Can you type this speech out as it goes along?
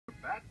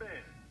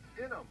Batman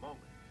in a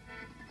moment.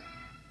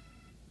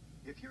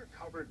 If you're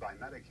covered by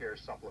Medicare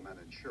supplement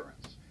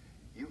insurance,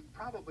 you've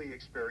probably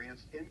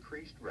experienced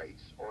increased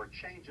rates or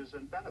changes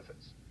in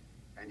benefits,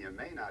 and you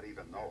may not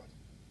even know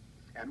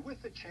it. And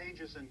with the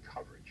changes in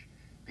coverage,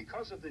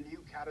 because of the new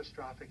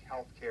catastrophic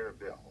health care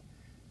bill,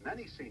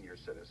 many senior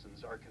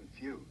citizens are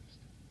confused.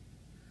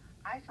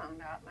 I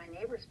found out my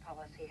neighbor's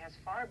policy has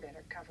far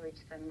better coverage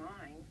than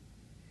mine,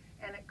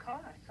 and it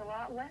costs a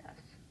lot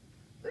less.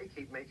 They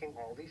keep making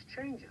all these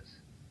changes.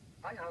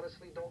 I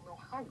honestly don't know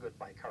how good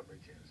my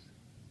coverage is.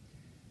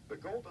 The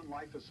Golden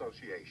Life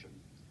Association,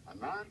 a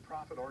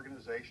non-profit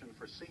organization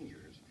for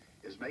seniors,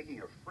 is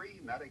making a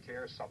free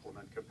Medicare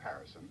supplement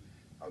comparison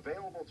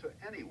available to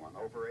anyone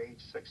over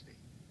age 60.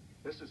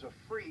 This is a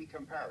free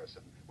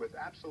comparison with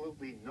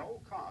absolutely no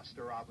cost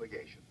or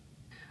obligation.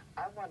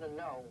 I want to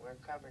know we're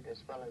covered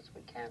as well as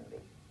we can be.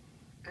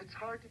 It's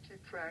hard to keep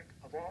track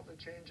of all the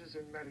changes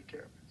in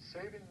Medicare.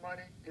 Saving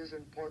money is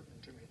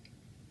important to me.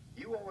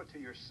 You owe it to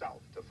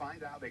yourself to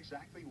find out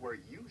exactly where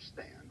you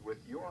stand with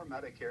your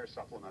Medicare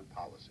supplement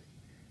policy.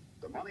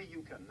 The money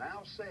you can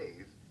now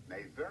save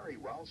may very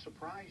well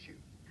surprise you.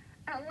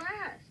 At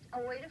last,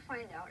 a way to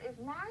find out if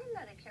my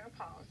Medicare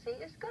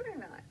policy is good or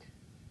not.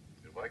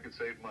 If I could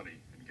save money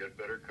and get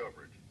better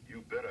coverage,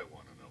 you bet I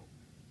want to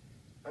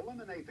know.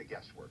 Eliminate the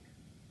guesswork.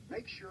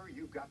 Make sure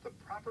you've got the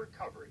proper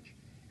coverage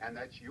and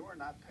that you're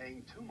not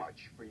paying too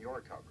much for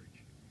your coverage.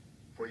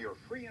 For your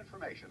free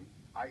information,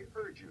 I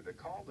urge you to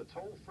call the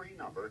toll-free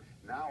number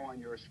now on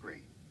your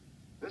screen.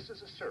 This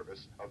is a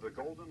service of the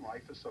Golden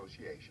Life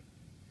Association.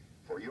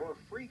 For your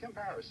free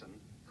comparison,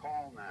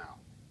 call now.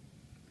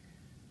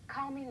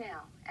 Call me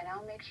now, and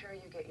I'll make sure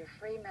you get your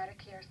free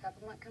Medicare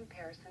supplement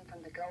comparison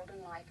from the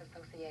Golden Life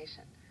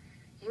Association.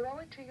 You owe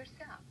it to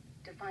yourself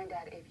to find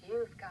out if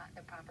you've got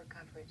the proper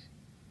coverage.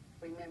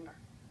 Remember,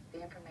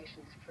 the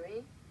information is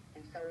free,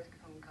 and so is the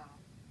phone call.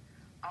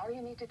 All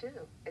you need to do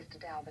is to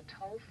dial the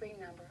toll-free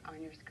number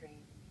on your screen.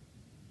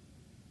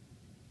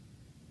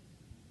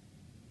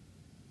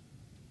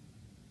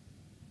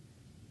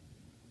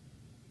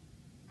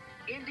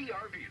 Indy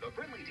RV, the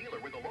friendly dealer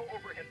with the low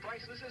overhead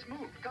prices, has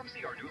moved. Come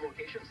see our new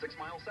location 6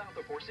 miles south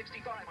of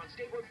 465 on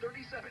State Road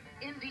 37,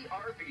 Indy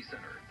RV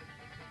Center.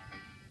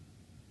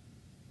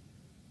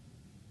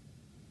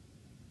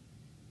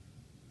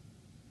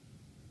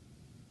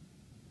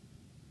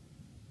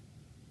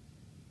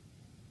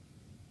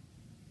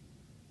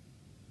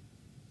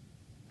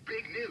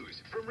 Big news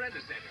from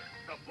Rent-A-Center.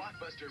 The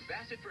Blockbuster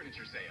Bassett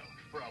Furniture Sale.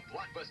 For a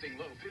blockbusting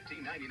low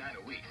 $15.99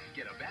 a week,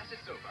 get a Bassett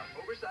sofa,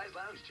 oversized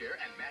lounge chair,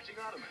 and matching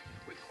ottoman.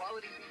 With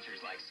quality features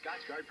like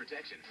Scotchgard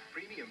protection,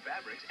 premium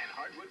fabrics, and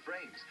hardwood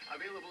frames.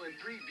 Available in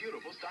 3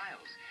 beautiful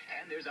styles.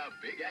 And there's a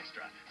big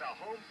extra, the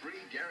home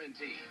free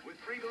guarantee. With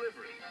free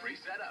delivery, free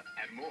setup,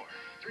 and more.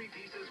 3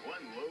 pieces,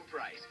 1 low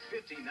price.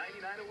 $15.99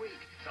 a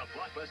week. The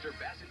Blockbuster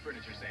Bassett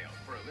Furniture Sale.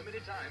 For a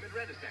limited time at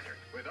Rent-A-Center.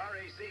 With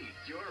RAC,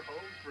 you're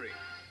home free.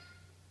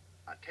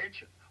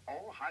 Attention,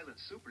 all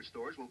Highlands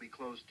superstores will be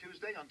closed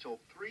Tuesday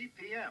until 3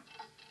 p.m.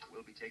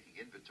 We'll be taking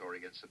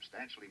inventory and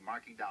substantially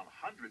marking down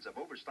hundreds of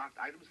overstocked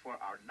items for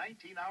our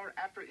 19-hour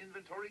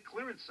after-inventory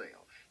clearance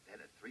sale.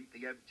 Then at 3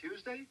 p.m.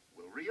 Tuesday,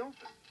 we'll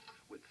reopen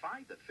with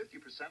 5 to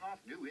 50%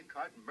 off new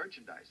in-carton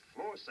merchandise,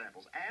 floor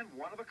samples, and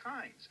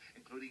one-of-a-kinds,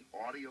 including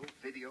audio,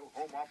 video,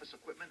 home office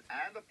equipment,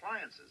 and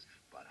appliances.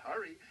 But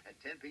hurry, at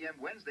 10 p.m.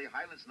 Wednesday,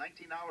 Highlands'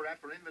 19-hour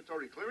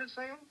after-inventory clearance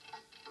sale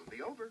will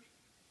be over.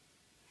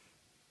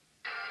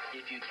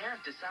 If you can't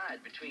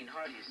decide between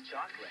Hardee's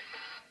chocolate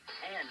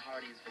and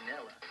Hardee's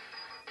vanilla,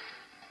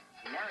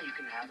 now you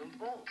can have them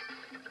both.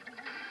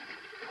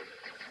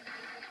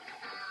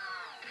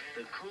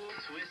 The cool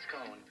twist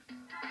cone,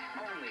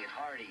 only at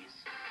Hardee's.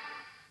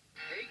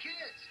 Hey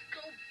kids,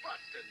 go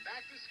bustin'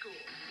 back to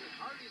school with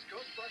Hardee's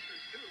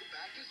Ghostbusters 2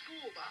 Back to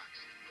School Box.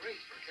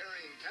 Great for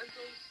carrying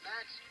pencils,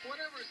 snacks,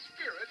 whatever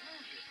spirit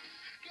moves you.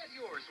 Get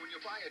yours when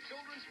you buy a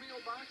children's meal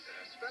box at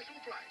a special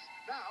price,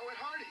 now at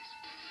Hardee's.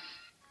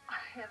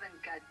 I haven't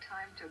got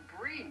time to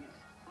breathe,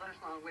 let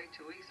alone wait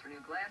 2 weeks for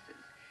new glasses.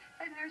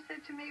 And nurse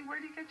said to me,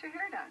 where do you get your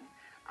hair done?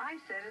 I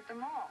said at the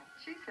mall.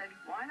 She said,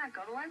 why not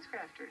go to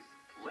LensCrafters?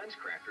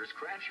 LensCrafters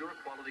crafts your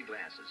quality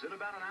glasses in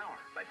about an hour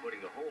by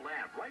putting the whole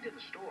lab right in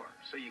the store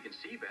so you can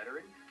see better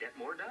and get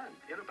more done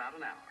in about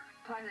an hour.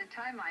 By the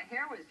time my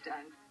hair was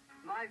done,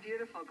 my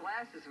beautiful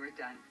glasses were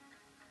done.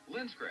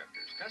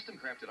 LensCrafters,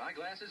 custom-crafted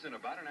eyeglasses in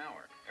about an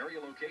hour.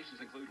 Area locations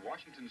include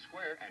Washington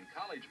Square and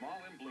College Mall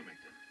in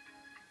Bloomington.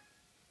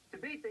 To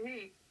beat the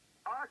heat,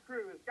 our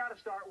crew has got to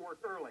start work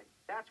early.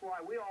 That's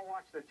why we all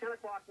watch the 10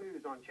 o'clock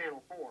news on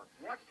Channel 4.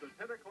 Watch the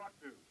 10 o'clock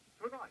news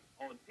tonight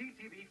on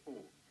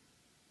PTV4.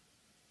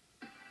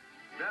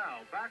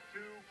 Now back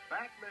to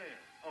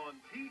Batman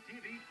on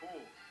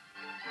PTV4.